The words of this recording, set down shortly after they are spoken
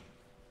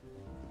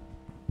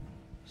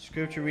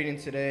Scripture reading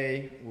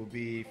today will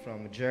be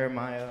from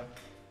Jeremiah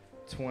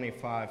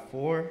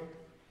 25:4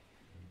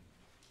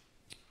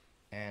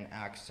 and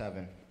Acts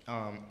 7.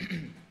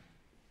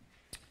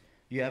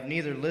 You have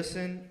neither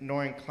listened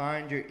nor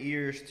inclined your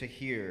ears to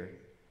hear,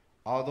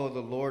 although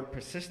the Lord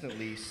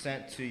persistently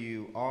sent to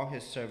you all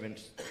his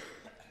servants,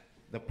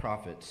 the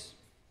prophets.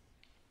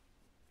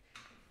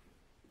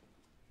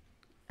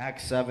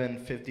 Acts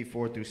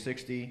 7:54 through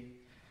 60.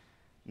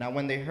 Now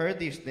when they heard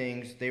these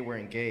things, they were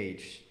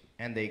engaged,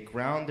 and they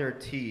ground their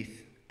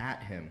teeth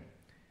at him.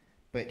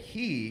 But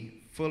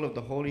he, full of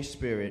the Holy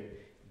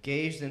Spirit,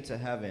 gazed into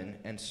heaven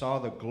and saw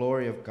the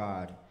glory of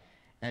God,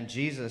 and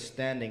Jesus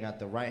standing at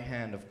the right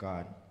hand of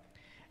God.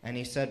 And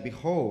he said,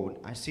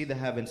 Behold, I see the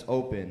heavens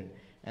open,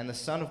 and the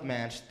Son of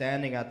Man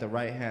standing at the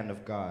right hand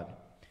of God.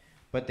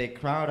 But they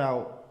cried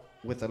out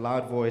with a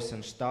loud voice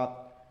and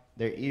stopped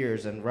their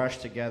ears and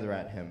rushed together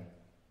at him.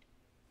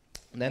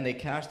 Then they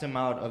cast him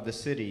out of the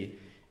city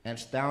and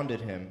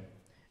astounded him.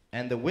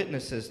 And the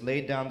witnesses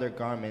laid down their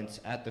garments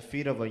at the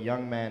feet of a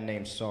young man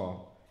named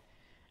Saul.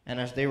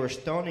 And as they were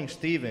stoning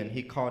Stephen,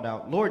 he called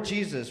out, Lord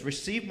Jesus,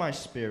 receive my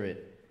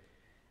spirit.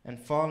 And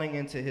falling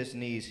into his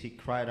knees, he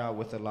cried out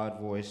with a loud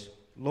voice,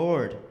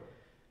 Lord,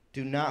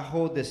 do not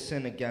hold this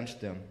sin against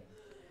them.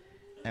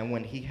 And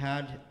when he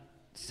had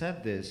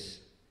said this,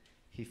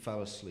 he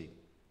fell asleep.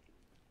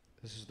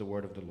 This is the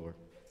word of the Lord.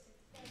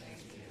 Thank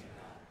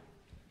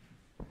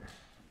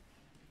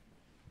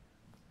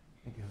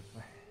you.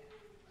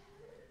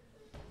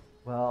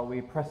 Well, we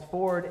press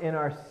forward in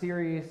our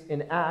series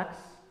in Acts,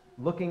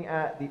 looking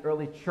at the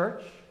early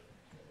church,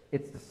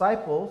 its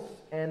disciples,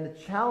 and the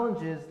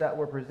challenges that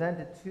were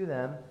presented to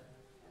them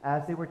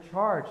as they were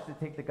charged to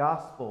take the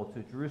gospel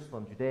to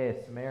Jerusalem,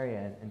 Judea,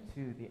 Samaria, and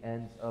to the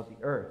ends of the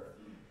earth.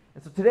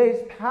 And so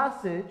today's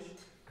passage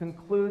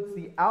concludes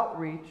the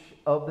outreach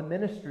of the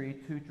ministry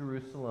to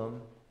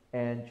Jerusalem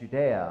and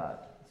Judea.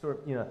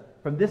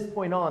 From this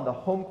point on, the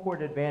home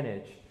court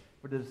advantage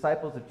for the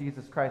disciples of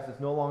Jesus Christ is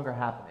no longer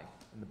happening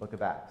in the book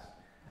of Acts.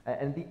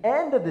 And the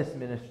end of this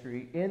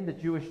ministry in the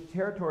Jewish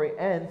territory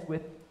ends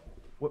with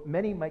what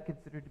many might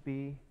consider to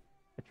be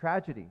a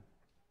tragedy,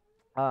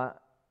 a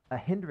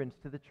hindrance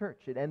to the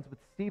church. It ends with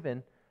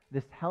Stephen,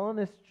 this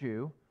Hellenist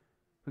Jew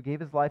who gave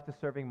his life to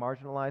serving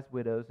marginalized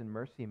widows in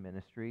mercy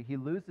ministry. He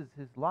loses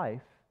his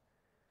life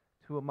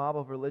to a mob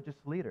of religious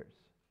leaders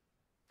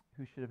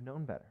who should have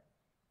known better.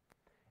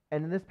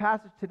 And in this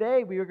passage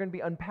today, we are going to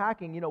be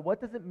unpacking,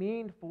 what does it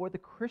mean for the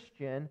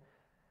Christian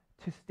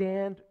to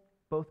stand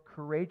both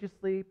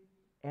courageously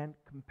and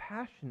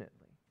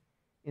compassionately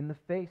in the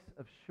face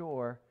of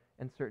sure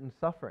and certain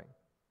suffering,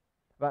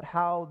 about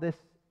how this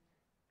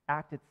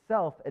act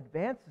itself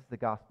advances the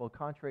gospel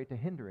contrary to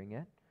hindering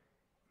it,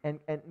 and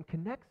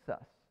connects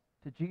us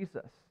to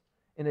Jesus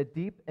in a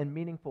deep and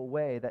meaningful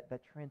way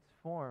that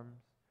transforms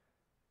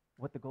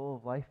what the goal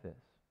of life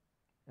is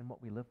and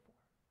what we live for.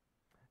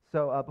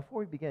 So before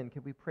we begin,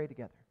 can we pray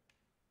together?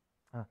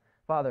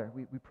 Father,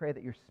 we pray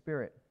that your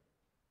Spirit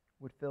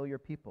would fill your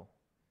people,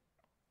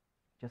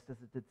 just as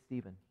it did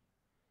Stephen,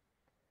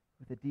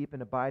 with a deep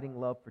and abiding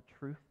love for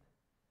truth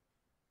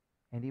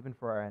and even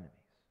for our enemies,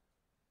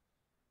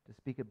 to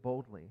speak it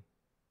boldly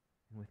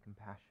and with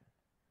compassion,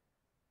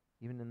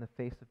 even in the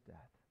face of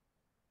death,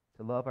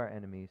 to love our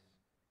enemies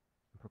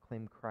and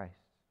proclaim Christ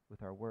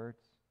with our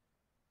words,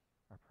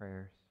 our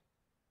prayers,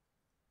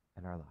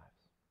 and our lives.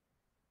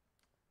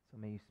 So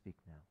may you speak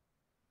now.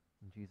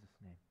 In Jesus'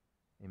 name,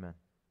 amen.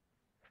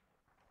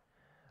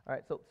 All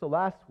right, so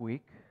last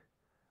week,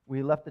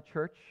 we left the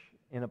church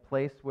in a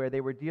place where they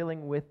were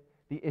dealing with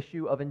the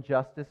issue of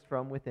injustice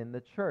from within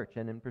the church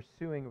and in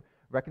pursuing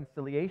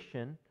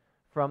reconciliation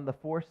from the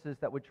forces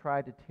that would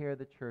try to tear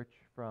the church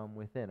from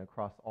within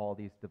across all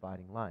these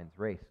dividing lines: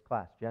 race,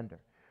 class, gender.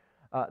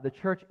 The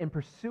church, in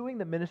pursuing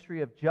the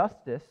ministry of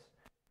justice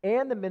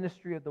and the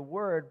ministry of the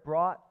word,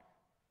 brought,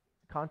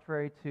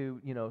 contrary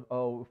to,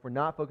 if we're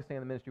not focusing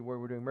on the ministry where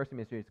we're doing mercy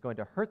ministry, it's going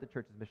to hurt the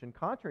church's mission.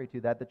 Contrary to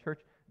that, the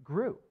church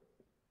grew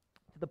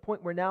to the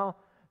point where now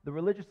the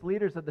religious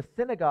leaders of the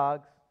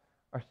synagogues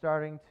are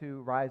starting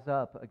to rise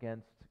up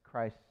against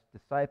Christ's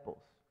disciples.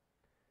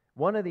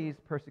 One of these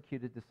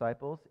persecuted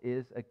disciples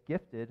is a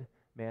gifted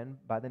man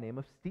by the name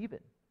of Stephen,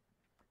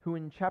 who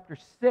in chapter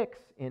 6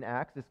 in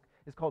Acts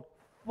is called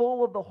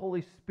full of the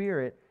Holy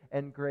Spirit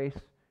and grace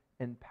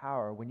and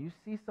power. When you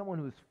see someone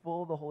who is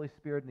full of the Holy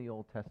Spirit in the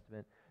Old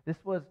Testament, this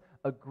was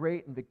a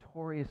great and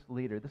victorious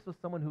leader. This was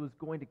someone who was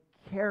going to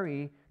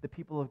carry the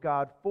people of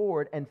God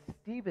forward, and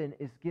Stephen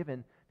is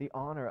given the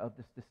honor of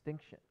this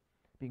distinction,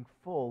 being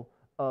full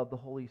of the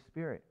Holy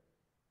Spirit.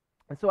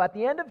 And so at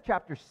the end of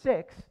chapter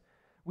 6,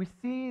 we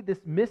see this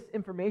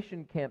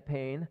misinformation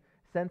campaign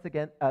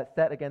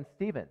set against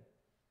Stephen.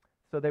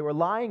 So they were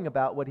lying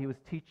about what he was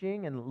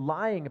teaching and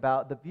lying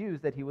about the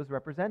views that he was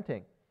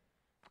representing.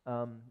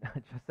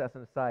 Just as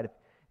an aside, if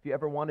you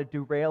ever want to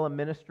derail a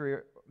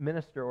minister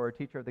or a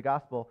teacher of the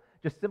gospel,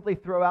 just simply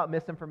throw out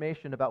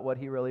misinformation about what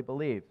he really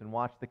believes and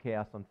watch the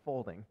chaos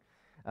unfolding.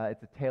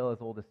 It's a tale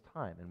as old as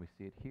time, and we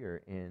see it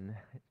here in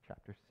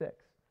chapter 6.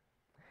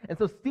 And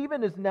so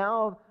Stephen is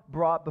now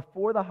brought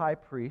before the high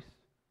priest,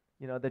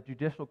 the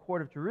judicial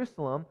court of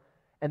Jerusalem,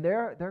 and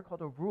they're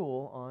called to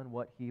rule on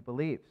what he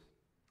believes.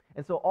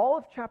 And so all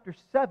of chapter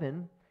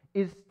 7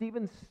 is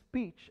Stephen's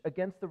speech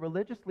against the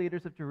religious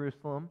leaders of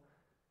Jerusalem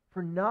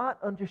for not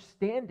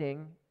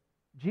understanding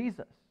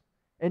Jesus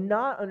and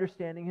not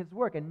understanding his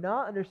work and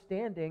not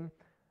understanding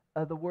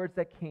the words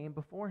that came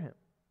before him.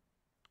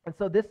 And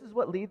so this is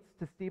what leads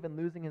to Stephen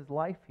losing his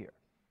life here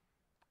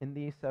in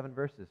these 7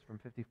 verses from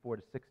 54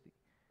 to 60.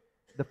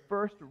 The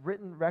first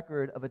written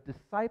record of a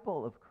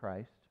disciple of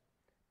Christ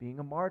being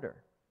a martyr.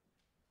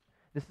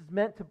 This is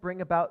meant to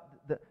bring about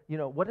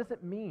what does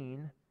it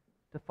mean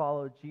to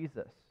follow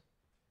Jesus?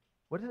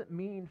 What does it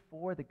mean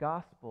for the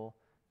gospel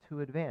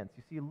to advance?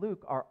 You see,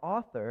 Luke, our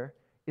author,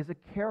 is a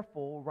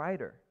careful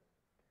writer.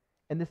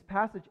 And this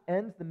passage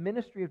ends the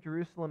ministry of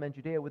Jerusalem and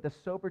Judea with a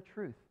sober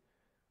truth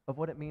of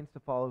what it means to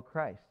follow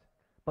Christ.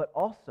 But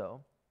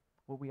also,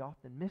 what we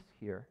often miss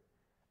here,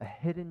 a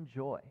hidden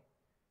joy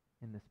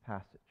in this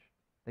passage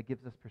that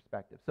gives us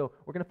perspective. So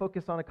we're going to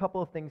focus on a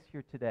couple of things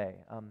here today.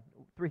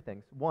 3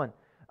 things. 1,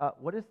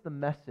 what is the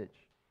message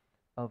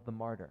of the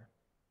martyr?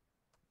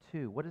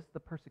 2, what is the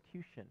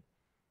persecution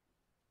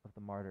of the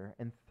martyr?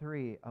 And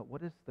 3,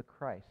 what is the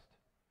Christ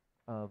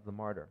of the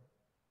martyr?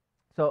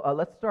 So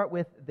let's start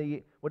with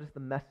what is the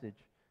message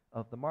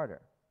of the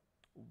martyr?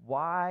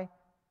 Why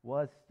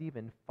was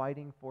Stephen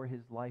fighting for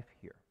his life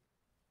here?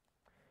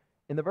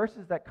 In the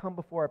verses that come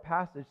before our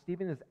passage,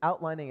 Stephen is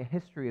outlining a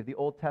history of the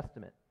Old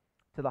Testament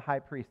to the high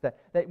priest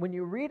that when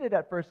you read it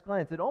at first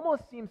glance, it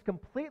almost seems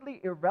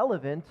completely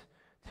irrelevant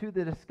to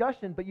the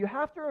discussion, but you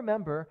have to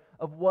remember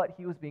of what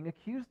he was being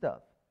accused of.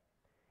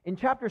 In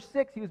chapter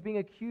 6, he was being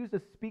accused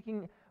of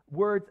speaking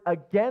words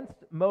against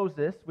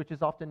Moses, which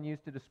is often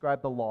used to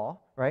describe the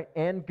law, right,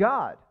 and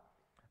God,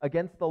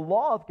 against the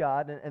law of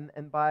God,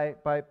 and by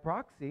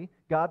proxy,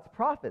 God's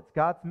prophets,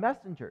 God's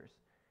messengers,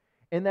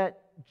 and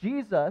that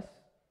Jesus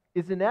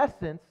is in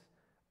essence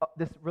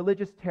this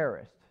religious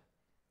terrorist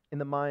in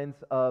the minds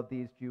of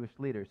these Jewish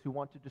leaders who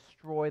want to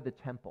destroy the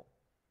temple.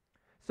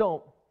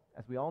 So,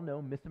 as we all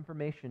know,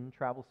 misinformation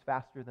travels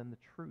faster than the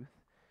truth,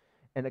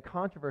 and a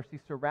controversy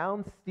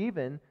surrounds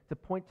Stephen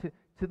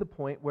to the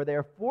point where they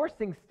are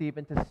forcing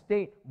Stephen to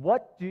state,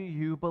 what do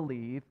you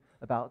believe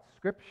about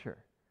Scripture?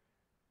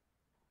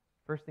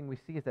 First thing we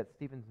see is that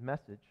Stephen's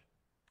message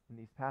in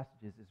these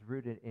passages is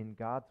rooted in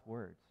God's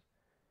words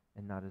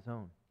and not his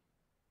own.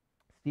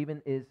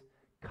 Stephen is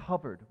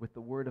covered with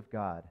the Word of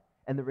God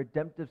and the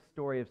redemptive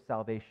story of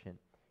salvation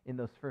in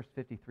those first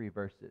 53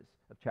 verses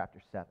of chapter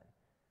 7.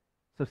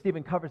 So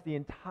Stephen covers the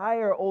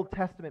entire Old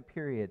Testament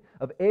period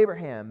of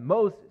Abraham,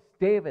 Moses,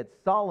 David,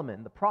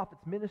 Solomon, the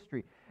prophet's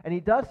ministry, and he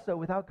does so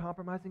without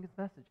compromising his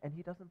message, and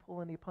he doesn't pull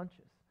any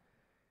punches.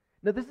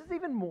 Now, this is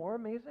even more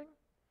amazing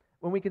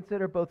when we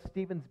consider both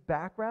Stephen's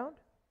background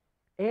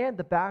and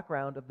the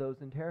background of those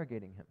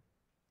interrogating him.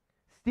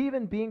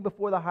 Stephen being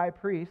before the high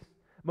priest,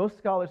 most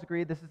scholars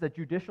agree this is a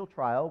judicial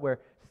trial where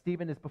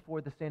Stephen is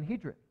before the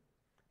Sanhedrin,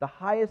 the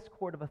highest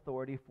court of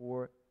authority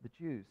for the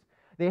Jews.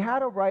 They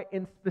had a right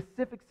in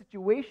specific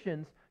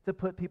situations to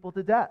put people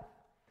to death.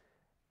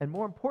 And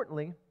more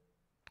importantly,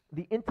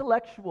 the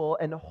intellectual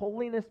and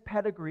holiness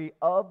pedigree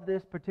of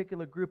this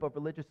particular group of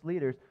religious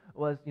leaders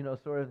was,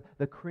 sort of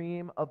the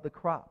cream of the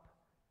crop.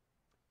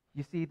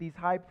 You see, these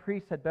high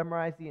priests had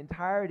memorized the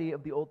entirety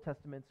of the Old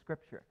Testament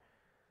Scripture.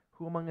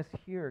 Who among us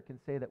here can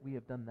say that we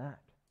have done that?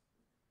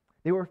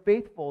 They were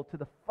faithful to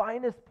the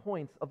finest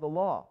points of the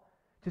law,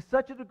 to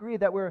such a degree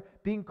that we're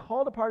being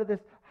called a part of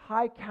this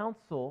high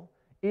council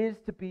is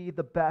to be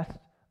the best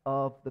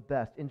of the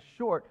best. In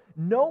short,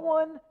 no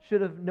one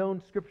should have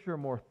known Scripture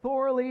more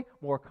thoroughly,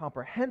 more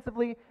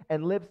comprehensively,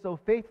 and lived so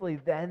faithfully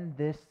than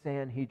this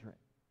Sanhedrin.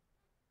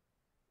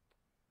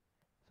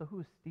 So who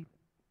is Stephen?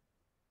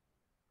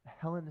 A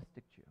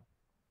Hellenistic Jew,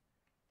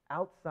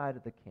 outside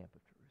of the camp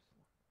of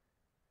Jerusalem.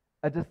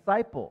 A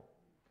disciple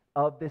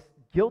of this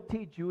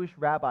guilty Jewish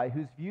rabbi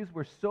whose views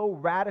were so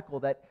radical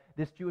that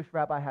this Jewish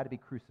rabbi had to be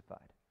crucified.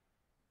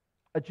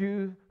 A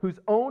Jew whose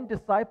own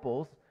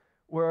disciples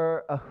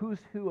were a who's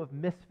who of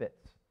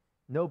misfits,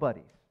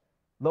 nobodies,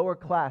 lower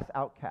class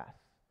outcasts,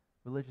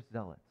 religious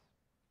zealots.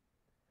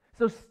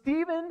 So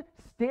Stephen,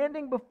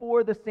 standing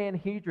before the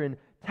Sanhedrin,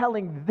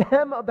 telling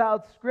them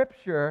about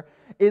Scripture,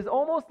 is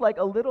almost like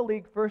a little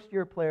league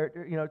first-year player,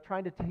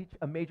 trying to teach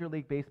a Major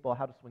League Baseball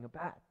how to swing a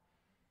bat.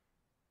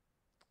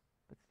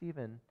 But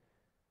Stephen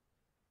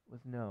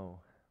was no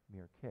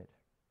mere kid.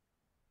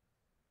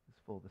 He was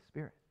full of the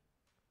Spirit.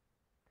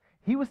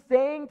 He was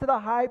saying to the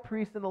high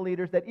priests and the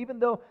leaders that even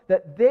though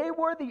that they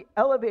were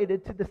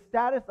elevated to the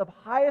status of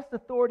highest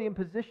authority and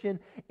position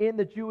in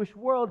the Jewish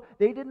world,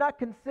 they did not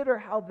consider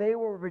how they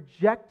were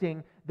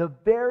rejecting the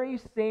very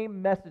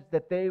same message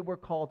that they were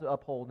called to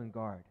uphold and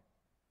guard.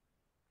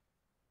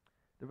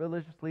 The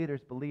religious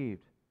leaders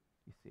believed,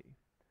 you see,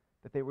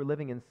 that they were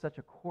living in such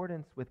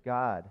accordance with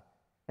God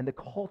and the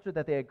culture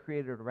that they had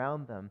created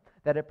around them,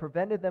 that it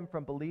prevented them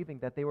from believing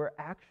that they were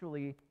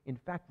actually, in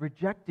fact,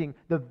 rejecting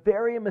the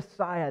very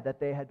Messiah that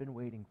they had been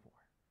waiting for.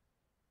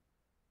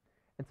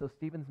 And so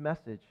Stephen's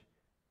message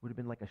would have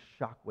been like a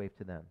shockwave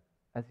to them.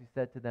 As he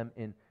said to them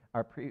in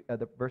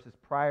the verses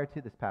prior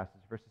to this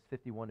passage, verses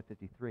 51 to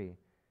 53,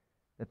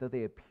 that though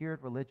they appeared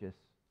religious,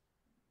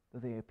 though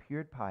they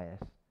appeared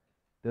pious,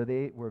 though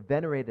they were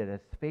venerated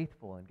as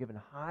faithful and given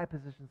high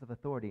positions of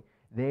authority,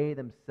 they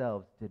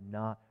themselves did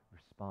not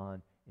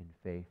respond in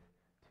faith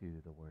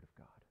to the Word of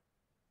God.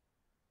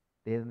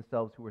 They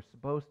themselves, who were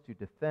supposed to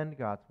defend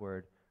God's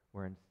Word,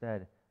 were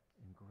instead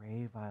in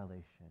grave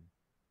violation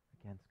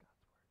against God's Word.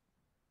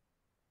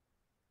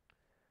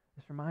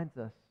 This reminds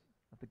us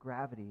of the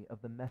gravity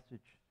of the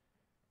message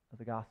of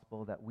the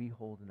gospel that we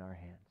hold in our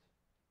hands.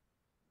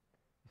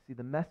 You see,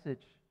 the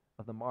message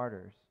of the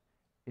martyrs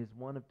is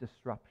one of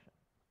disruption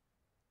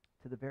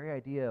to the very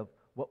idea of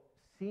what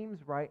seems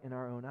right in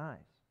our own eyes.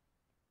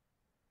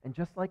 And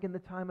just like in the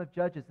time of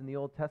Judges in the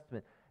Old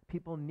Testament,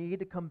 people need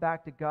to come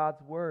back to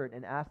God's Word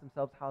and ask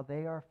themselves how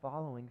they are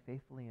following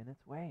faithfully in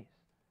its ways.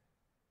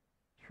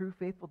 True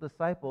faithful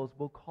disciples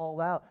will call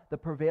out the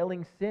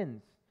prevailing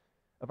sins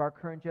of our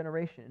current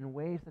generation in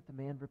ways that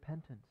demand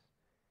repentance.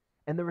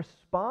 And the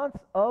response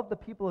of the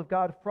people of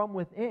God from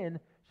within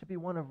should be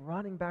one of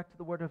running back to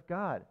the Word of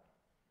God,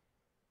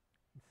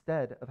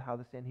 instead of how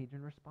the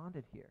Sanhedrin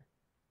responded here,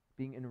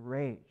 being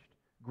enraged,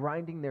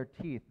 grinding their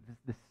teeth,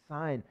 this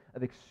sign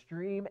of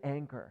extreme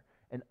anger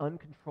and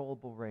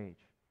uncontrollable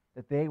rage,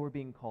 that they were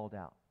being called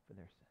out for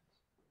their sins.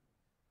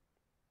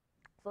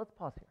 So let's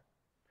pause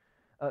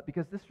here.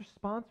 Because this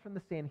response from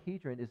the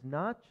Sanhedrin is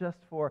not just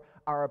for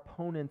our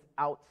opponents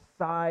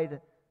outside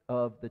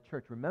of the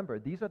church. Remember,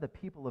 these are the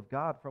people of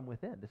God from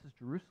within. This is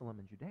Jerusalem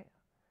and Judea.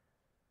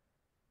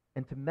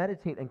 And to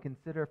meditate and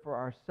consider for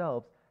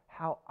ourselves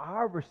how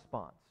our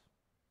response,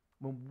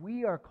 when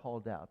we are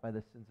called out by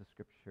the sins of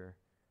Scripture,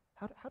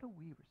 how do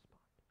we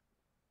respond?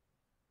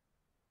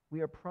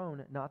 We are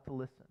prone not to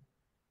listen.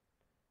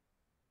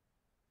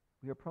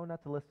 We are prone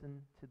not to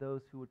listen to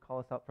those who would call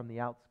us out from the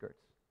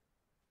outskirts.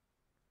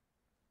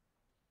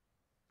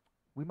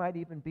 We might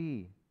even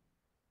be,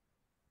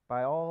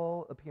 by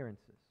all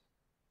appearances,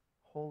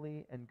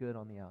 holy and good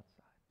on the outside.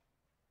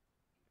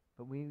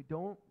 But we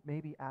don't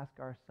maybe ask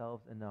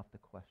ourselves enough the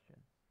question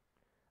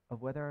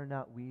of whether or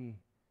not we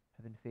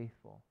have been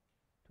faithful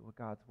to what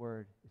God's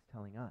Word is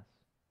telling us.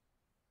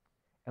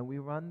 And we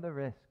run the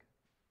risk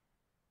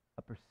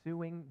of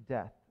pursuing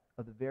death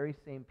of the very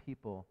same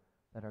people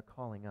that are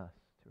calling us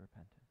to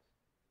repentance.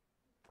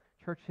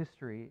 Church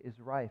history is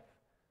rife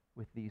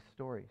with these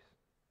stories.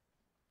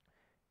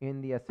 In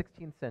the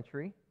 16th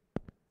century,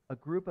 a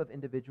group of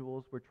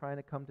individuals were trying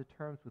to come to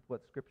terms with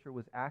what Scripture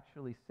was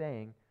actually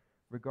saying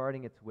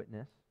regarding its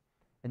witness,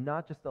 and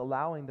not just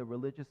allowing the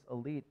religious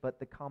elite,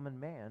 but the common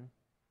man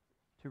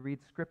to read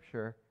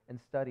Scripture and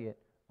study it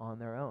on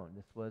their own.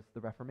 This was the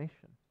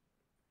Reformation.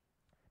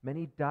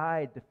 Many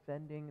died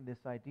defending this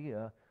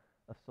idea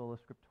of sola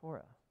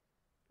scriptura,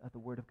 of the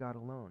Word of God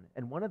alone.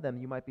 And one of them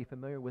you might be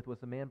familiar with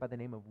was a man by the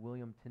name of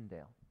William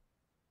Tyndale.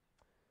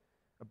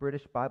 A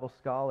British Bible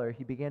scholar,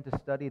 he began to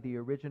study the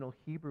original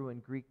Hebrew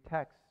and Greek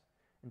texts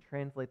and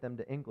translate them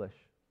to English,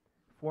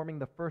 forming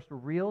the first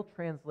real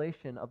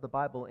translation of the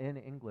Bible in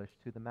English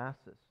to the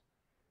masses.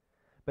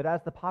 But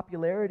as the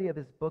popularity of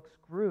his books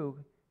grew,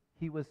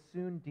 he was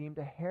soon deemed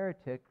a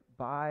heretic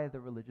by the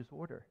religious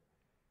order.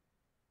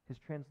 His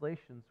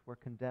translations were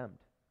condemned.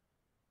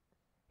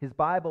 His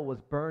Bible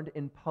was burned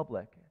in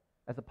public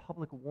as a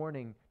public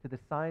warning to the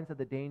signs of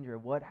the danger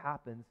of what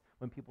happens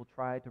when people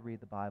try to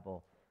read the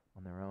Bible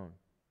on their own.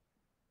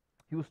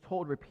 He was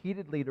told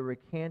repeatedly to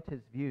recant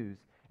his views,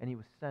 and he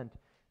was sent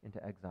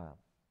into exile.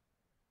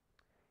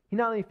 He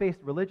not only faced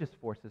religious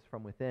forces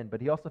from within,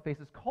 but he also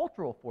faces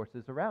cultural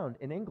forces around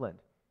in England,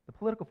 the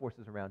political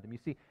forces around him. You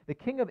see, the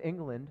King of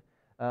England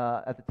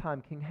at the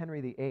time, King Henry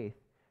VIII,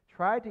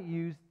 tried to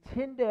use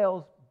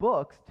Tyndale's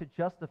books to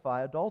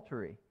justify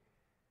adultery.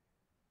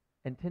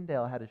 And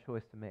Tyndale had a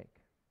choice to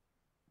make.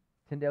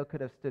 Tyndale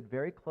could have stood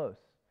very close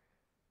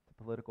to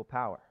political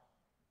power,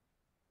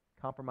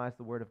 compromised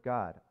the Word of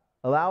God,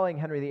 allowing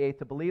Henry VIII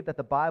to believe that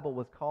the Bible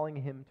was calling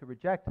him to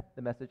reject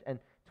the message and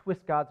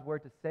twist God's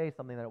Word to say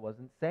something that it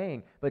wasn't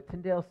saying. But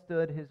Tyndale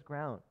stood his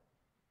ground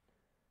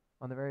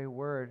on the very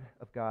Word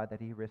of God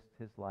that he risked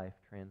his life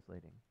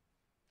translating.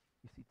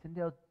 You see,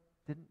 Tyndale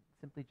didn't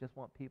simply just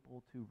want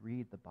people to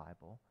read the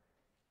Bible.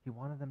 He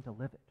wanted them to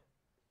live it,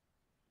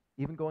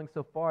 even going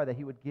so far that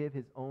he would give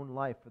his own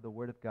life for the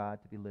Word of God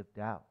to be lived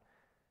out.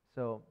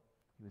 So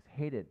he was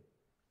hated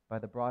by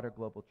the broader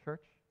global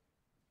church,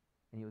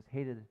 and he was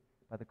hated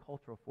by the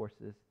cultural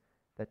forces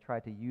that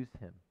tried to use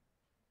him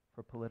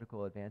for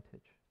political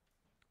advantage.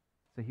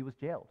 So he was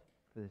jailed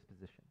for this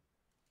position.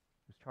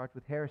 He was charged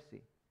with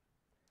heresy,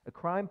 a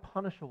crime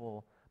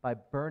punishable by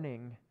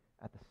burning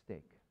at the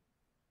stake.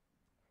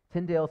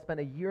 Tyndale spent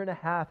a year and a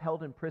half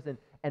held in prison,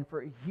 and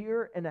for a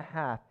year and a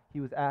half he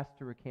was asked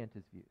to recant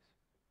his views.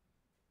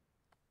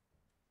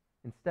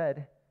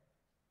 Instead,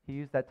 he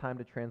used that time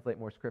to translate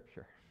more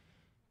Scripture.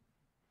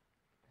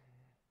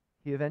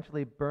 He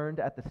eventually burned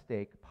at the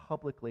stake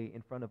publicly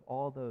in front of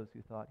all those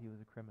who thought he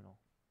was a criminal.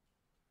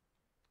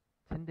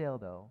 Tyndale,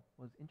 though,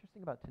 was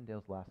interesting about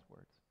Tyndale's last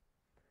words.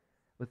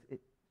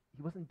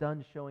 He wasn't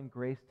done showing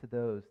grace to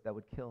those that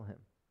would kill him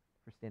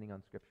for standing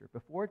on Scripture.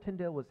 Before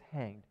Tyndale was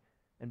hanged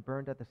and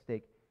burned at the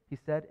stake, he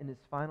said in his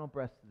final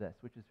breath this,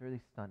 which is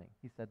really stunning.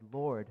 He said,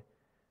 "Lord,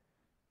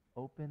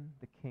 open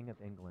the King of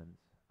England's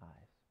eyes."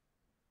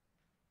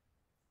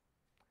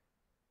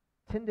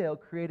 Tyndale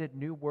created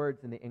new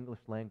words in the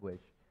English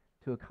language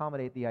to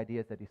accommodate the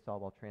ideas that he saw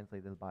while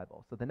translating the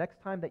Bible. So the next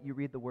time that you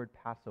read the word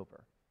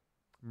Passover,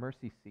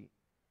 mercy seat,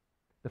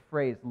 the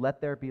phrase,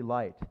 "let there be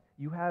light,"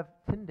 you have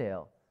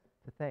Tyndale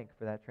to thank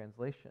for that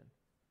translation.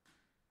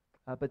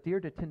 But dear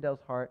to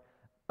Tyndale's heart,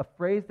 a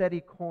phrase that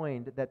he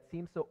coined that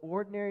seems so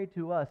ordinary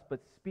to us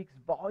but speaks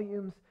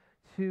volumes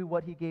to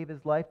what he gave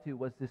his life to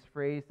was this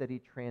phrase that he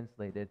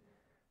translated,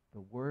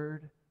 "the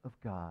Word of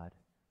God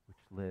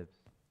which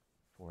lives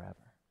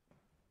forever."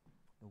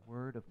 The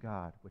Word of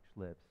God which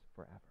lives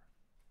forever.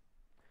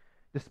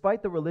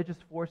 Despite the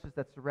religious forces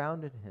that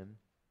surrounded him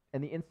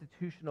and the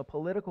institutional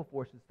political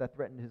forces that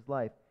threatened his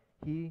life,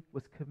 he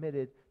was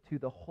committed to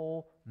the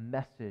whole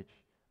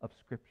message of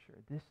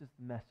Scripture. This is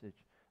the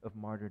message of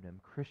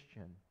martyrdom.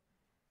 Christian,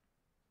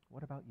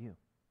 what about you?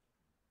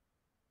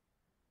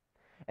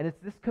 And it's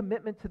this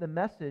commitment to the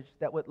message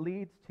that what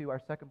leads to our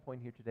second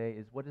point here today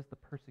is what is the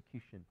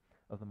persecution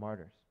of the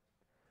martyrs.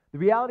 The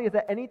reality is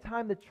that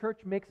anytime the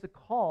church makes a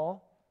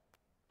call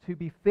to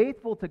be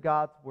faithful to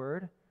God's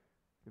word,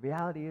 the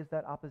reality is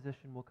that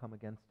opposition will come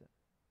against it.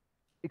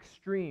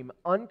 Extreme,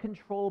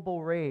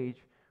 uncontrollable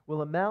rage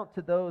will amount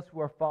to those who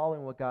are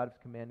following what God is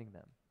commanding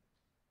them.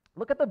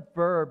 Look at the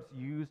verbs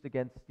used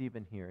against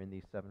Stephen here in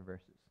these 7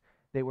 verses.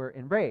 They were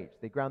enraged,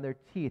 they ground their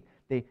teeth,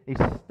 they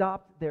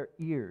stopped their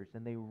ears,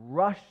 and they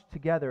rushed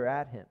together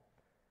at him.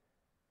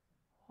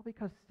 All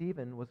because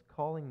Stephen was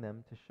calling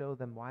them to show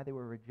them why they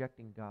were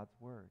rejecting God's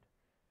word.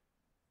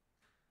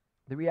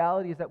 The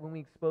reality is that when we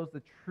expose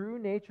the true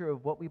nature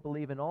of what we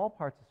believe in all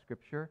parts of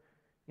Scripture,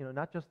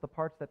 not just the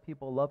parts that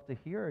people love to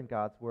hear in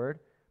God's word,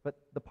 but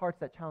the parts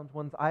that challenge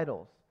one's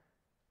idols,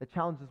 that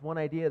challenges one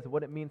idea of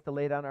what it means to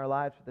lay down our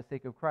lives for the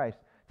sake of Christ,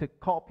 to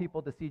call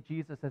people to see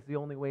Jesus as the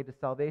only way to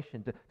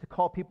salvation, to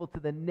call people to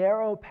the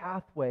narrow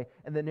pathway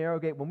and the narrow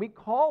gate. When we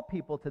call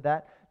people to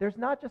that, there's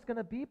not just going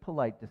to be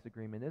polite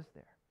disagreement, is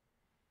there?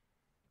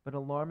 But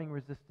alarming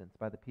resistance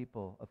by the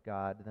people of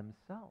God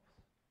themselves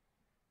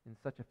in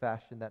such a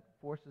fashion that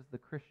forces the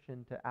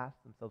Christian to ask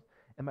themselves,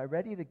 am I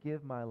ready to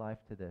give my life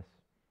to this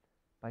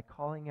by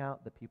calling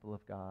out the people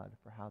of God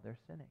for how they're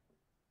sinning?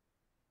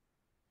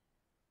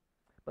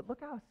 But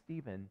look how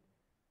Stephen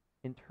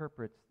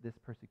interprets this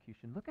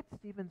persecution. Look at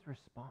Stephen's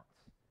response.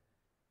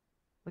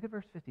 Look at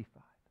verse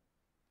 55.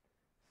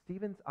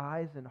 Stephen's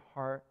eyes and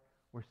heart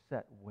were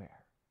set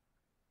where?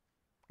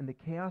 In the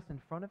chaos in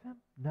front of him?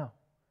 No.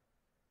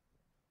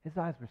 His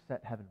eyes were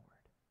set heavenward.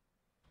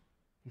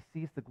 He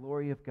sees the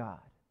glory of God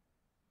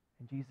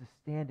and Jesus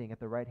standing at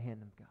the right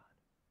hand of God.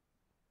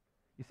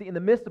 You see, in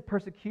the midst of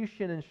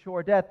persecution and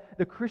sure death,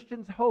 the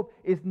Christian's hope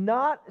is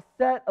not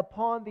set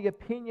upon the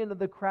opinion of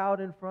the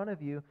crowd in front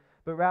of you,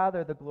 but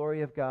rather the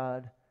glory of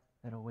God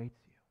that awaits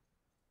you.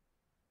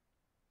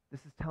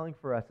 This is telling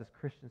for us as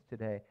Christians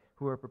today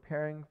who are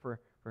preparing for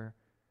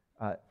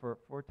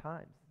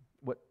times,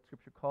 what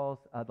Scripture calls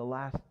the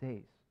last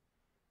days.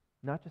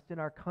 Not just in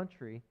our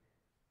country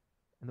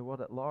and the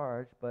world at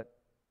large, but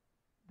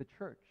the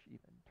church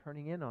even,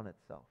 turning in on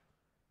itself,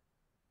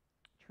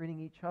 treating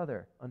each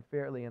other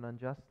unfairly and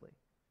unjustly.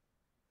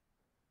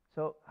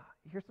 So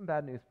here's some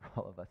bad news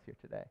for all of us here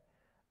today.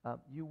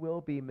 You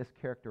will be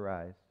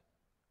mischaracterized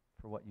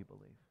for what you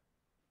believe.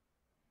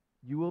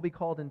 You will be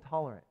called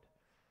intolerant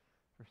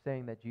for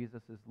saying that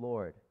Jesus is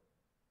Lord.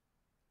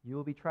 You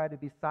will be tried to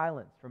be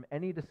silenced from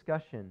any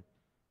discussion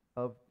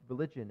of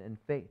religion and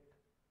faith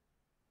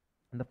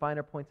and the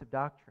finer points of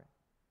doctrine.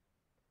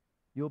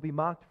 You will be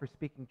mocked for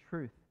speaking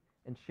truth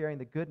and sharing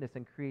the goodness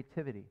and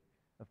creativity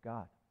of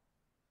God.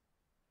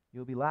 You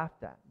will be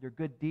laughed at. Your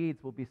good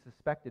deeds will be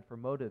suspected for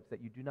motives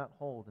that you do not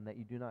hold and that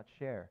you do not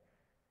share.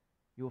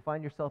 You will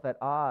find yourself at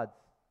odds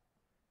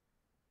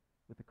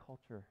with the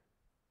culture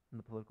and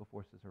the political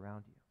forces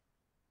around you.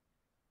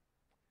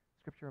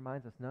 Scripture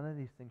reminds us none of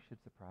these things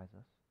should surprise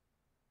us,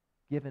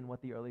 given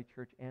what the early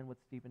church and what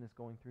Stephen is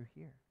going through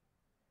here.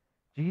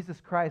 Jesus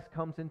Christ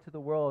comes into the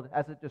world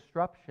as a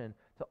disruption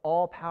to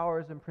all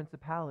powers and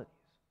principalities,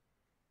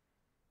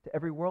 to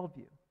every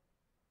worldview,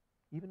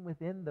 even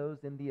within those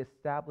in the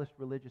established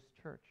religious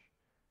church,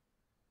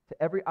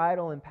 to every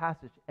idol and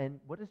passage. And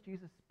what does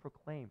Jesus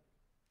proclaim?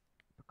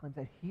 He proclaims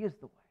that He is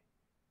the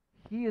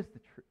way, He is the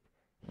truth,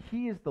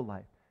 He is the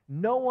life.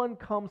 No one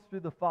comes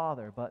through the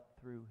Father but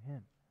through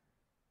Him.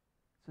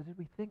 So did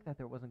we think that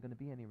there wasn't going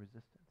to be any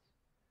resistance?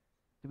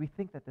 Did we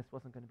think that this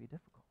wasn't going to be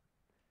difficult?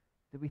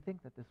 Did we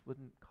think that this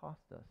wouldn't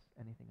cost us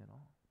anything at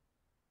all?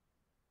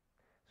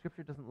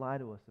 Scripture doesn't lie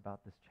to us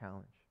about this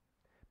challenge,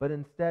 but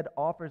instead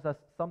offers us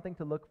something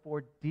to look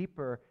for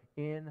deeper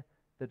in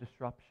the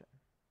disruption.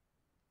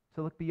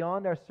 To look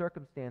beyond our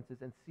circumstances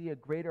and see a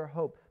greater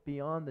hope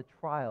beyond the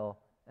trial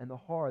and the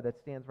horror that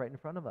stands right in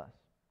front of us.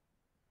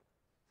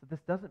 So this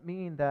doesn't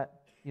mean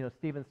that,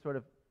 Stephen's sort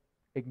of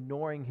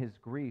ignoring his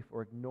grief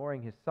or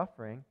ignoring his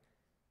suffering,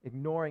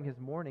 ignoring his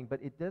mourning,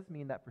 but it does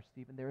mean that for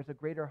Stephen there is a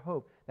greater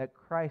hope that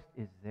Christ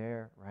is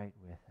there right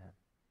with him.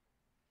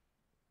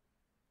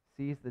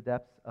 Sees the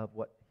depths of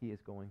what he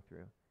is going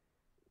through,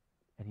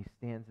 and he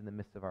stands in the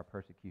midst of our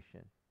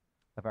persecution,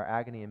 of our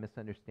agony and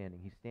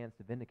misunderstanding. He stands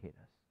to vindicate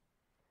us.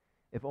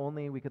 If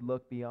only we could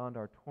look beyond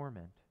our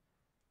torment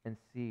and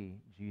see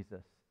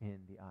Jesus in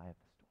the eye of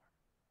the storm.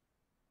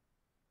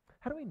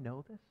 How do we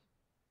know this?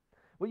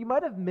 What you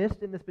might have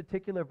missed in this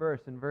particular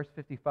verse, in verse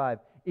 55,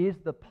 is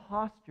the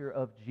posture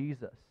of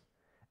Jesus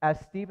as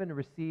Stephen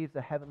receives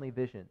a heavenly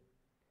vision.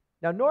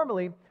 Now,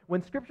 normally,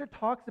 when Scripture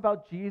talks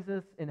about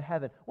Jesus in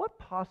heaven, what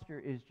posture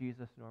is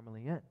Jesus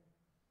normally in?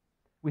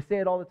 We say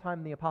it all the time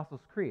in the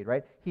Apostles' Creed,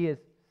 right? He is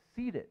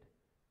seated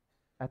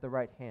at the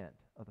right hand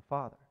of the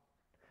Father.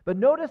 But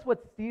notice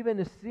what Stephen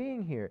is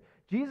seeing here.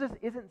 Jesus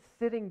isn't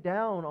sitting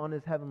down on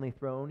his heavenly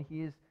throne,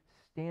 he is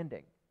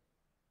standing.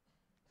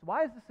 So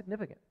why is this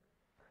significant?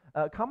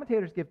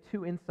 Commentators give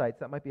two insights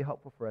that might be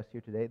helpful for us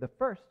here today. The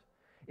first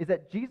is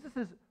that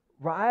Jesus'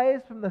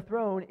 rise from the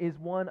throne is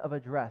one of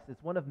address.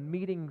 It's one of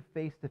meeting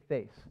face to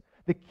face.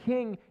 The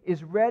king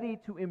is ready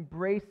to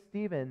embrace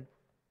Stephen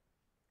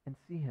and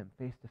see him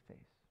face to face.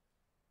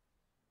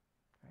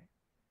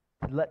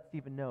 Right? To let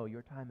Stephen know,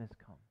 your time has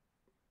come.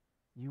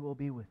 You will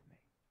be with me.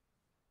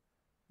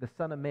 The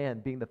Son of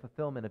Man being the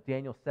fulfillment of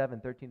Daniel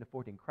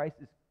 7:13-14. Christ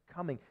is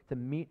coming to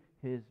meet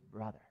his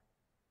brother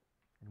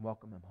and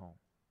welcome him home.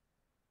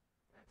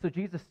 So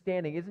Jesus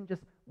standing isn't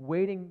just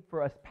waiting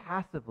for us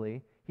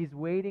passively. He's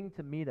waiting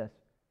to meet us,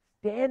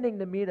 standing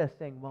to meet us,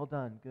 saying, well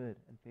done, good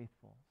and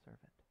faithful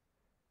servant.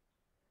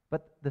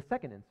 But the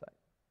second insight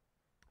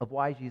of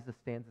why Jesus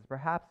stands is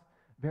perhaps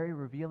very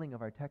revealing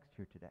of our text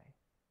here today.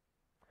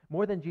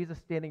 More than Jesus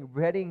standing,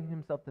 readying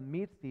himself to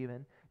meet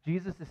Stephen,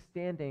 Jesus is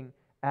standing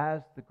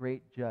as the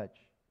great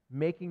judge,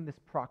 making this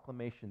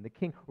proclamation. The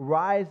king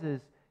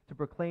rises to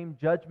proclaim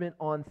judgment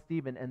on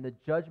Stephen, and the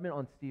judgment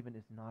on Stephen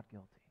is not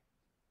guilty.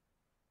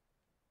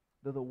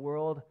 Though the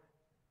world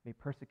may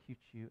persecute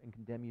you and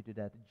condemn you to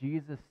death,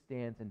 Jesus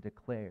stands and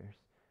declares,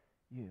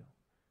 you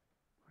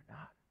are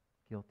not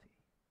guilty.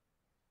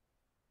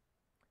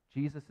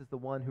 Jesus is the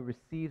one who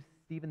receives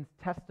Stephen's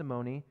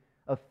testimony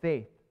of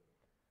faith,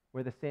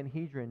 where the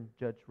Sanhedrin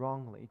judged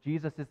wrongly.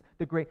 Jesus is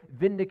the great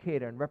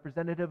vindicator and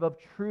representative of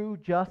true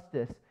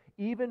justice,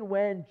 even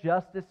when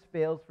justice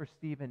fails for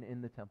Stephen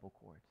in the temple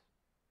courts.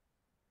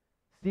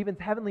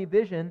 Stephen's heavenly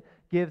vision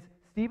gives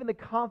Stephen the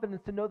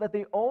confidence to know that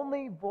the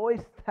only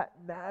voice that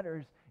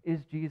matters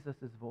is Jesus'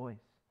 voice.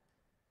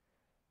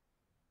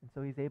 And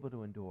so he's able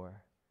to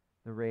endure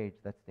the rage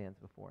that stands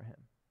before him,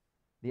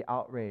 the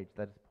outrage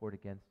that is poured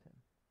against him.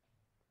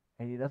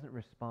 And he doesn't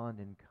respond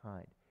in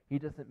kind. He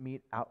doesn't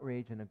meet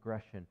outrage and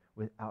aggression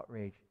with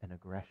outrage and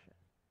aggression.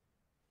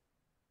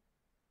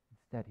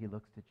 Instead, he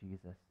looks to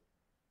Jesus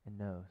and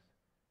knows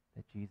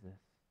that Jesus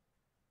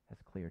has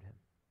cleared him.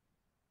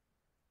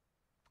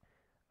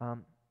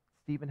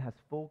 Stephen has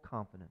full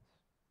confidence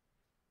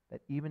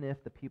that even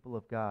if the people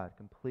of God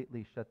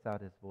completely shuts out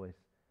his voice,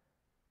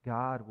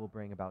 God will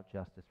bring about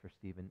justice for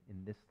Stephen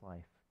in this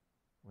life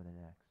or the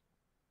next.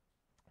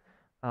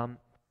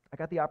 I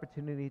got the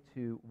opportunity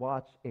to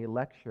watch a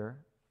lecture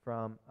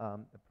from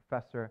the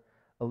professor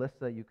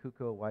Alyssa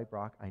Yukuko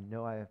Wybrock. I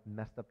know I have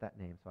messed up that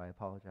name, so I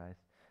apologize.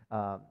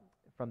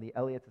 From the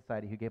Eliot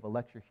Society, who gave a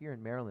lecture here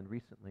in Maryland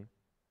recently.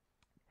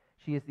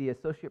 She is the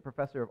Associate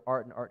Professor of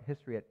Art and Art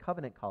History at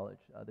Covenant College,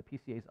 the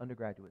PCA's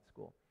undergraduate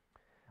school.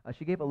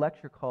 She gave a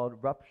lecture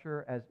called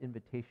Rupture as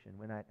Invitation,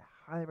 and I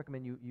highly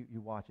recommend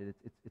you watch it.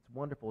 It's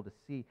wonderful to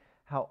see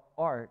how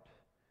art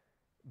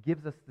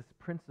gives us this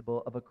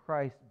principle of a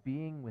Christ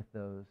being with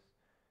those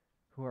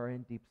who are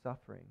in deep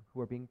suffering, who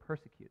are being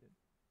persecuted.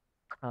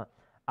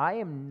 I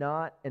am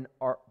not an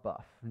art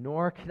buff,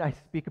 nor can I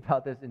speak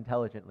about this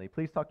intelligently.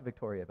 Please talk to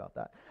Victoria about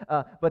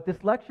that. But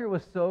this lecture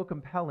was so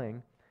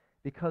compelling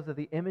because of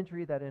the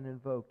imagery that it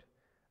invoked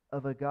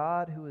of a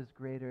God who is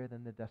greater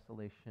than the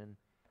desolation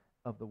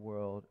of the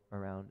world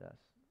around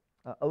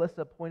us.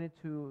 Alyssa pointed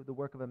to the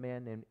work of a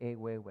man named Ai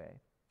Weiwei,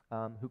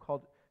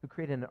 who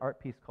created an art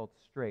piece called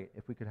Straight,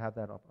 if we could have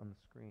that up on the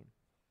screen,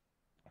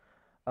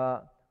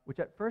 which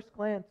at first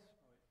glance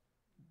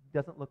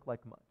doesn't look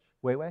like much.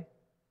 Weiwei?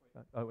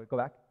 Wait, go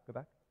back.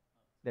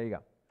 There you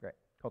go. Great.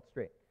 Called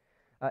Straight.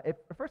 At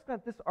first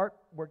glance, this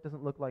artwork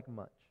doesn't look like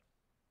much.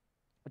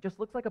 It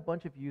just looks like a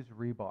bunch of used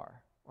rebar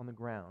on the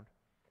ground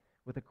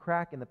with a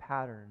crack in the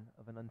pattern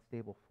of an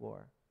unstable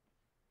floor.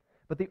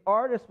 But the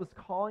artist was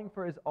calling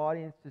for his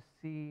audience to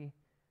see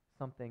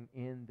something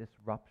in this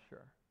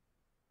rupture.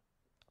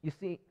 You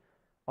see,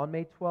 on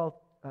May 12,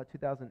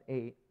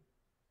 2008,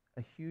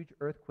 a huge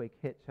earthquake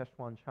hit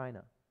Sichuan,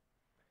 China.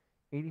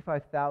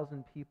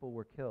 85,000 people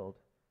were killed.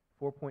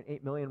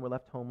 4.8 million were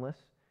left homeless.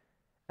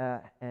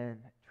 And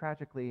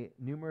tragically,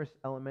 numerous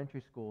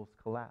elementary schools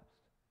collapsed.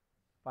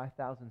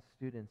 5,000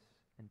 students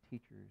and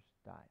teachers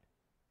died.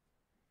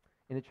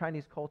 In a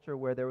Chinese culture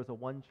where there was a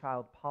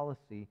one-child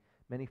policy,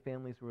 many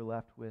families were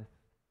left with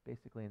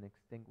basically an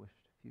extinguished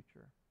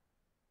future.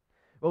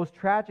 Well, it was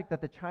tragic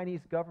that the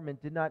Chinese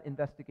government did not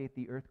investigate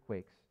the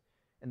earthquakes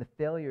and the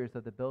failures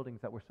of the buildings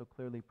that were so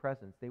clearly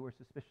present. They were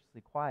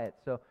suspiciously quiet.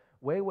 So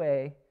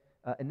Weiwei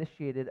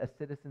initiated a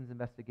citizens'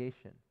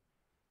 investigation,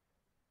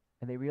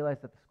 and they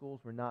realized that the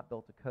schools were not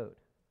built to code.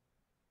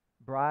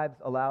 Bribes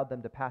allowed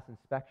them to pass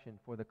inspection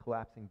for the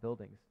collapsing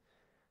buildings.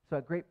 So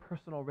at great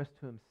personal risk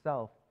to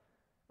himself,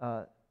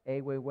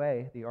 Ai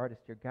Weiwei, the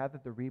artist here,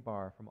 gathered the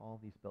rebar from all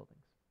these buildings.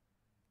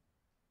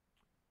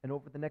 And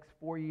over the next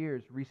 4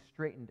 years,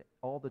 re-straightened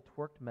all the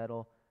torqued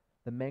metal,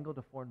 the mangled,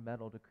 deformed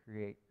metal to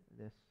create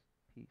this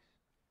piece,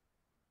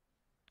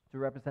 to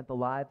represent the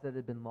lives that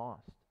had been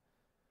lost,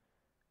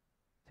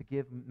 to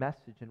give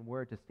message and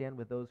word, to stand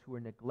with those who were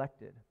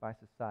neglected by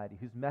society,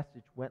 whose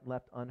message went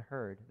left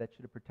unheard, that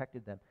should have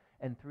protected them,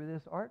 and through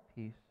this art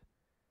piece,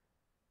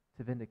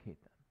 to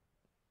vindicate them,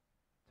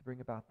 to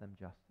bring about them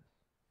justice.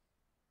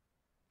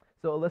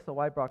 So Alyssa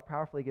Wybrock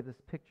powerfully gives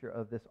this picture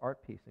of this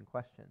art piece in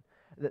question.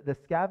 The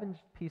scavenged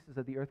pieces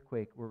of the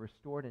earthquake were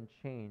restored and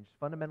changed,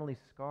 fundamentally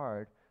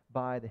scarred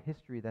by the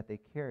history that they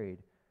carried.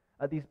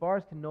 These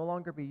bars can no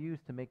longer be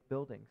used to make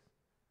buildings,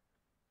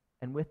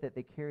 and with it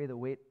they carry the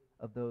weight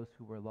of those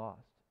who were lost.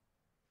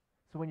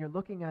 So when you're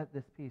looking at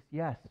this piece,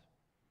 yes,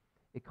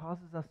 it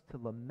causes us to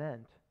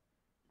lament,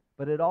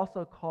 but it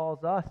also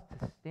calls us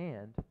to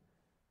stand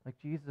like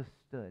Jesus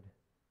stood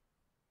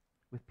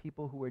with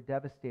people who were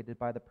devastated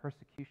by the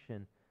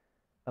persecution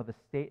of a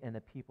state and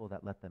a people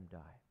that let them die.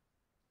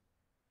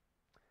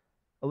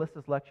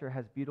 Alyssa's lecture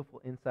has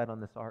beautiful insight on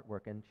this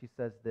artwork, and she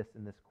says this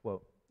in this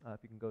quote.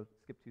 If you can go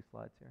skip 2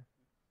 slides here.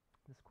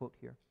 This quote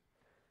here.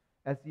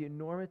 As the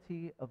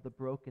enormity of the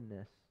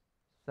brokenness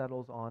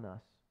settles on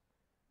us,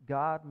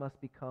 God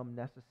must become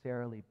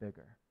necessarily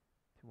bigger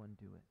to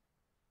undo it.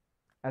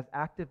 As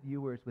active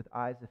viewers with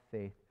eyes of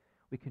faith,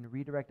 we can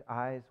redirect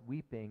eyes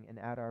weeping and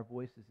add our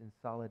voices in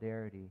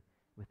solidarity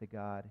with the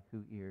God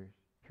who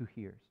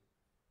hears.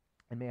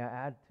 And may I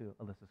add to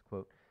Alyssa's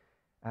quote,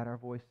 add our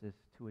voices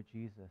to a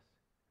Jesus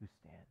who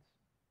stands.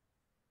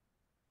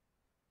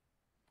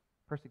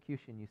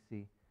 Persecution, you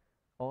see,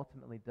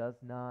 ultimately does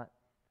not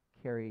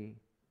carry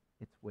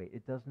its weight.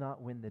 It does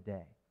not win the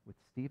day with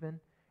Stephen,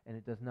 and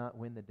it does not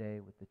win the day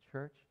with the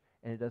church,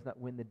 and it does not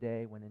win the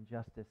day when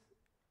injustice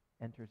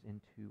enters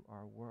into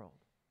our world.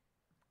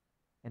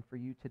 And for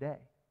you today,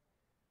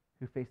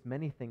 who face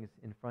many things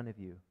in front of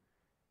you,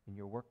 in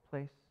your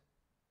workplace,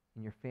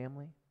 in your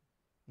family,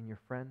 in your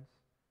friends,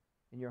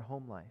 in your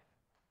home life,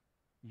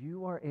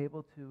 you are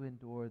able to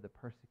endure the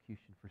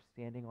persecution for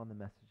standing on the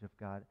message of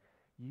God.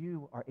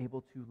 You are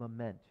able to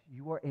lament.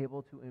 You are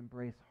able to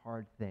embrace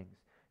hard things,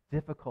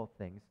 difficult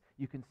things.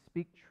 You can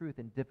speak truth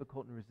in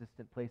difficult and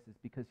resistant places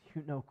because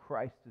you know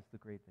Christ is the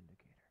great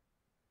vindicator.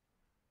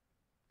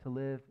 To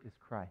live is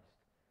Christ,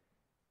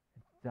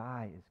 and to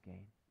die is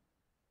gain.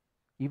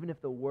 Even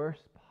if the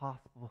worst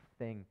possible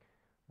thing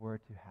were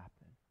to happen,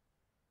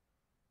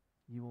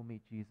 you will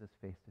meet Jesus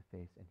face to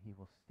face, and he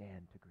will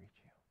stand to greet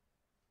you.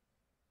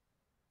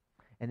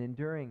 And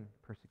enduring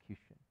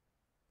persecution,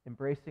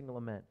 embracing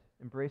lament,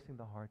 embracing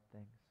the hard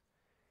things,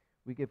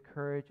 we give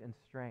courage and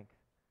strength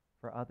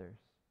for others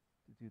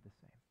to do the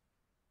same.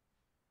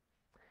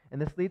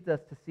 And this leads us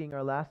to seeing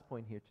our last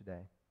point here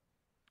today,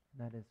 and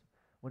that is,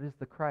 what is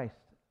the Christ,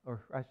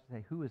 or I should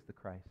say, who is the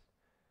Christ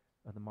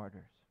of the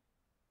martyrs?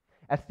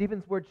 As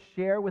Stephen's words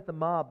share with the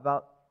mob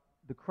about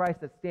the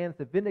Christ that stands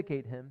to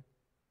vindicate him,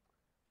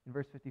 in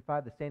verse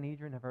 55, the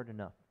Sanhedrin have heard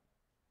enough.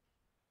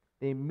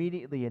 They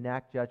immediately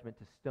enact judgment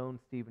to stone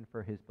Stephen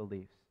for his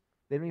beliefs.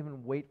 They don't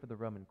even wait for the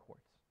Roman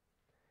courts.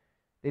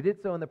 They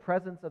did so in the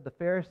presence of the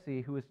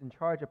Pharisee who was in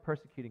charge of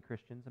persecuting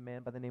Christians, a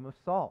man by the name of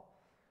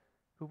Saul,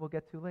 who we'll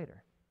get to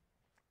later.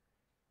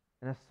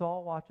 And as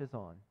Saul watches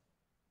on,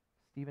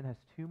 Stephen has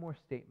 2 more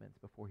statements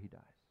before he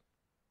dies.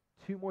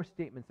 2 more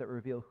statements that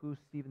reveal who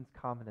Stephen's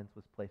confidence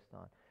was placed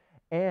on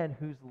and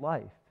whose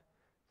life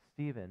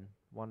Stephen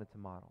wanted to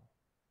model.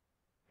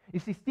 You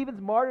see,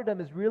 Stephen's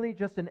martyrdom is really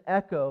just an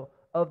echo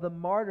of the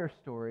martyr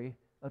story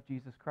of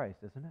Jesus Christ,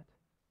 isn't it?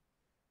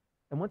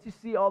 And once you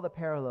see all the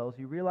parallels,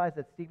 you realize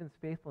that Stephen's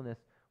faithfulness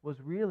was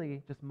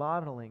really just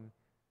modeling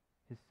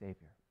his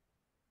Savior.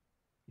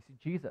 You see,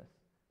 Jesus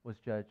was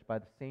judged by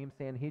the same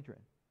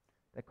Sanhedrin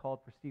that called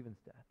for Stephen's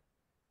death.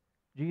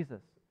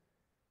 Jesus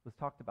was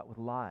talked about with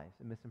lies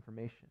and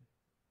misinformation.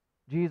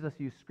 Jesus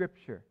used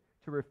Scripture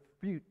to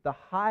refute the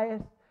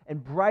highest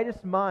and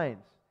brightest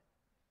minds,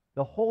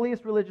 the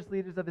holiest religious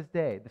leaders of his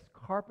day, this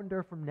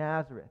carpenter from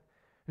Nazareth,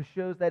 who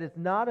shows that it's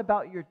not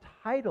about your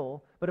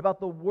title, but about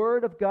the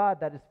Word of God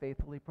that is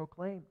faithfully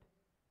proclaimed.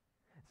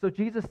 So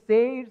Jesus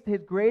saves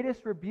his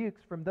greatest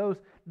rebukes from those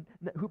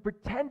who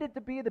pretended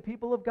to be the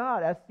people of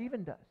God, as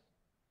Stephen does,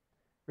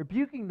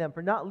 rebuking them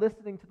for not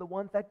listening to the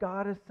ones that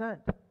God has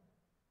sent.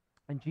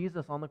 And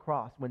Jesus on the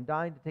cross, when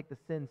dying to take the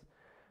sins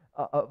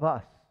of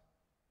us,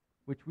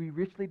 which we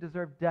richly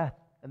deserve death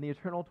and the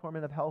eternal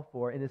torment of hell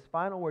for, in his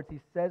final words, he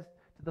says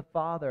to the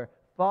Father,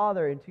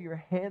 Father, into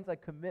your hands I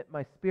commit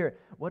my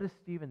spirit. What does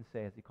Stephen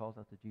say as he calls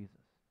out to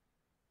Jesus?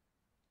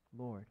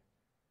 Lord,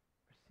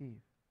 receive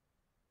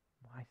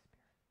my Spirit.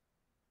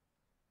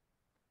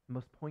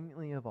 Most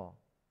poignantly of all,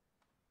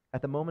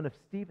 at the moment of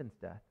Stephen's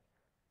death,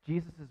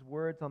 Jesus'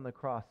 words on the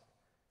cross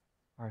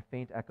are a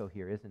faint echo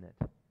here, isn't it?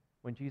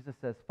 When Jesus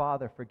says,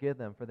 Father, forgive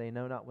them, for they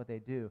know not what they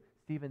do,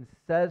 Stephen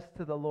says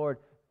to the Lord,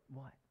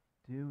 what?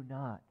 Do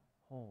not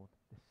hold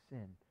the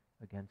sin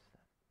against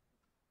them.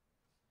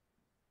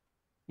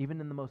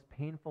 Even in the most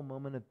painful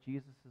moment of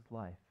Jesus'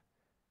 life,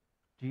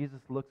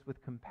 Jesus looks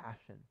with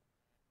compassion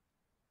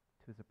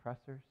to his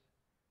oppressors,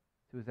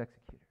 to his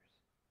executors,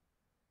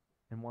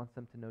 and wants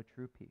them to know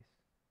true peace.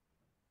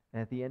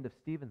 And at the end of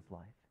Stephen's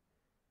life,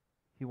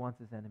 he wants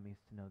his enemies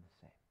to know the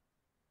same.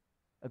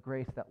 A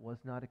grace that was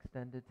not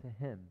extended to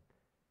him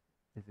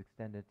is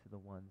extended to the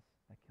ones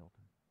that killed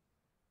him.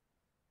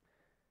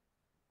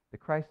 The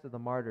Christ of the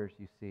martyrs,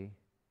 you see,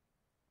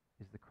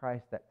 is the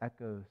Christ that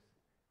echoes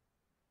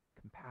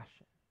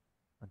compassion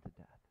unto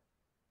death.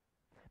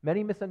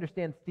 Many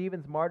misunderstand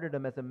Stephen's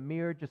martyrdom as a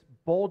mere, just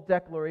bold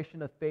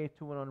declaration of faith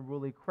to an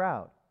unruly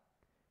crowd,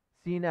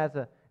 seen as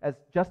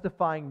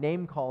justifying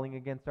name-calling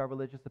against our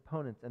religious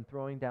opponents and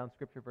throwing down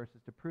scripture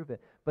verses to prove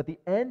it. But the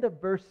end of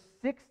verse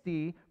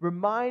 60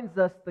 reminds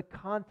us the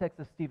context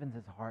of Stephen's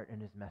heart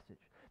and his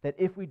message. That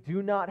if we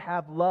do not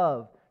have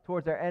love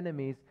towards our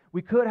enemies,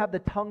 we could have the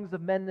tongues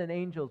of men and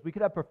angels. We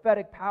could have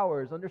prophetic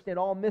powers, understand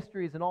all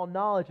mysteries and all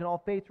knowledge and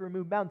all faith to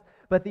remove mountains.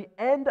 But at the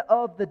end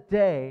of the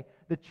day,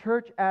 the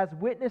church as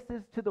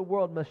witnesses to the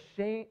world must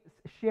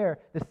share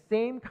the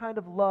same kind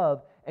of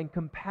love and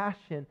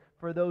compassion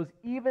for those,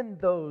 even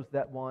those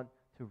that want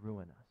to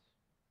ruin us.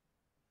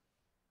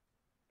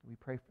 We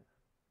pray for them.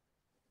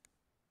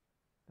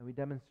 That we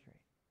demonstrate,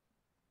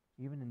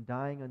 even in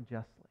dying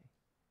unjustly,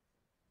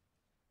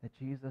 that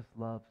Jesus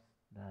loves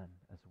them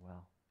as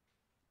well.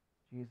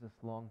 Jesus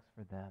longs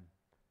for them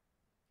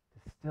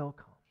to still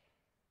come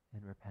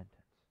in repentance.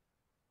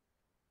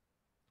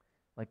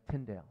 Like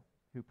Tyndale,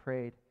 who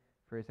prayed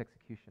for his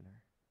executioner.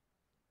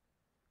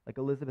 Like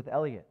Elizabeth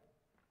Elliot,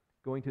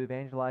 going to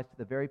evangelize to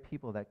the very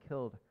people that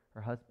killed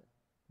her husband,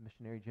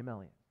 missionary Jim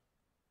Elliot.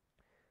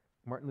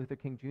 Martin Luther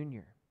King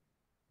Jr.,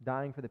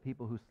 dying for the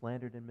people who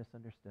slandered and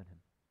misunderstood him.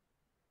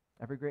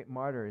 Every great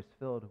martyr is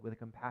filled with a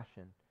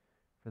compassion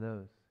for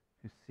those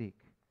who seek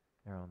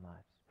their own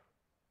lives.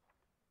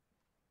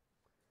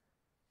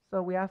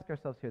 So we ask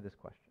ourselves here this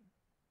question,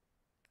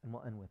 and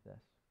we'll end with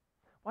this.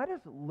 Why does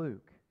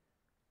Luke,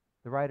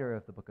 the writer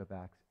of the book of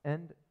Acts,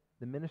 end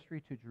the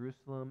ministry to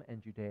Jerusalem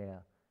and Judea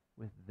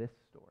with this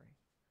story?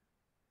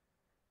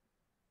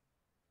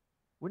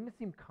 Wouldn't it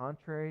seem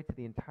contrary to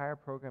the entire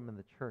program of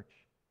the church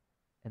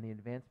and the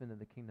advancement of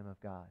the kingdom of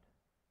God?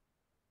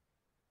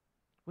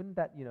 Wouldn't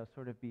that,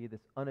 sort of be this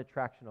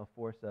unattractional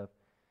force of,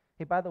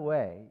 hey, by the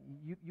way,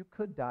 you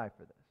could die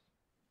for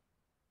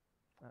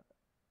this?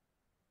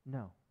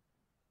 No.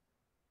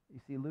 You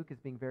see, Luke is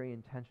being very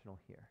intentional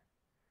here.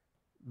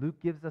 Luke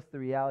gives us the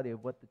reality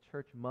of what the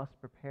church must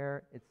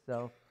prepare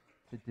itself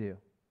to do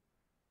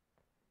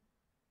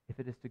if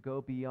it is to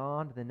go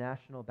beyond the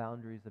national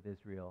boundaries of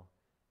Israel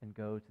and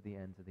go to the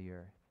ends of the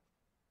earth.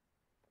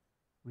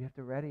 We have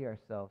to ready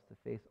ourselves to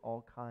face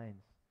all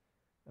kinds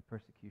of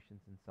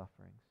persecutions and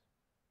sufferings.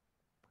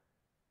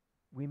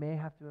 We may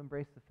have to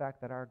embrace the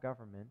fact that our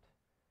government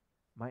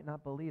might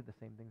not believe the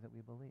same things that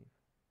we believe,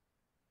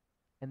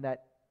 and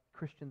that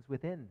Christians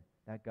within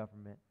that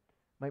government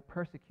might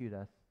persecute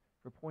us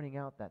for pointing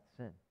out that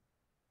sin.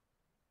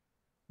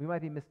 We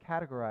might be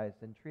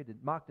miscategorized and treated,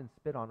 mocked and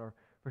spit on, or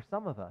for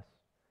some of us,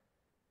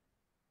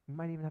 we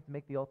might even have to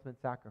make the ultimate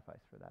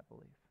sacrifice for that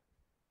belief.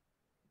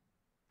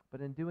 But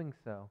in doing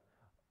so,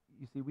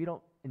 you see, we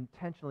don't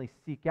intentionally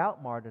seek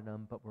out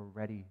martyrdom, but we're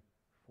ready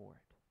for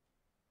it.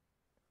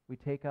 We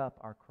take up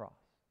our cross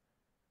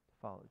to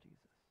follow Jesus.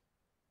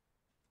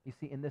 You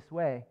see, in this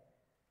way,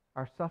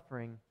 our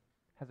suffering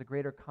has a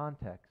greater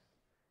context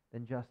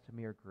than just a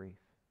mere grief.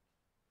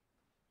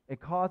 It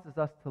causes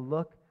us to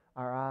look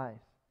our eyes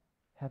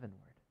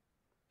heavenward,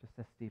 just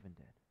as Stephen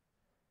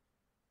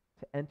did,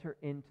 to enter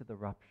into the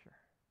rupture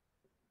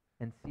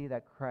and see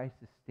that Christ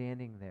is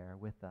standing there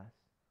with us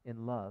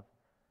in love,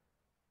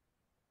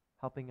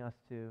 helping us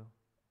to,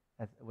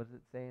 what does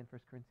it say in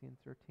 1 Corinthians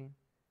 13?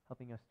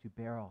 Helping us to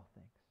bear all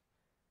things,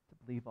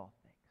 to believe all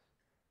things,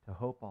 to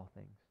hope all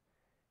things,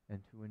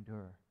 and to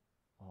endure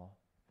all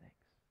things.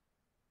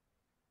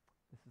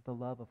 This is the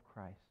love of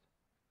Christ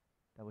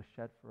that was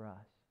shed for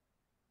us.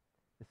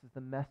 This is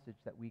the message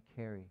that we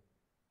carry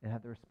and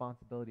have the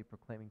responsibility of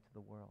proclaiming to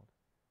the world.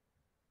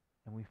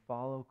 And we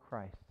follow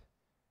Christ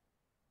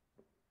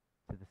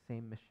to the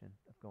same mission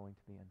of going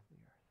to the ends of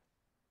the earth.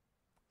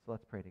 So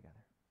let's pray together.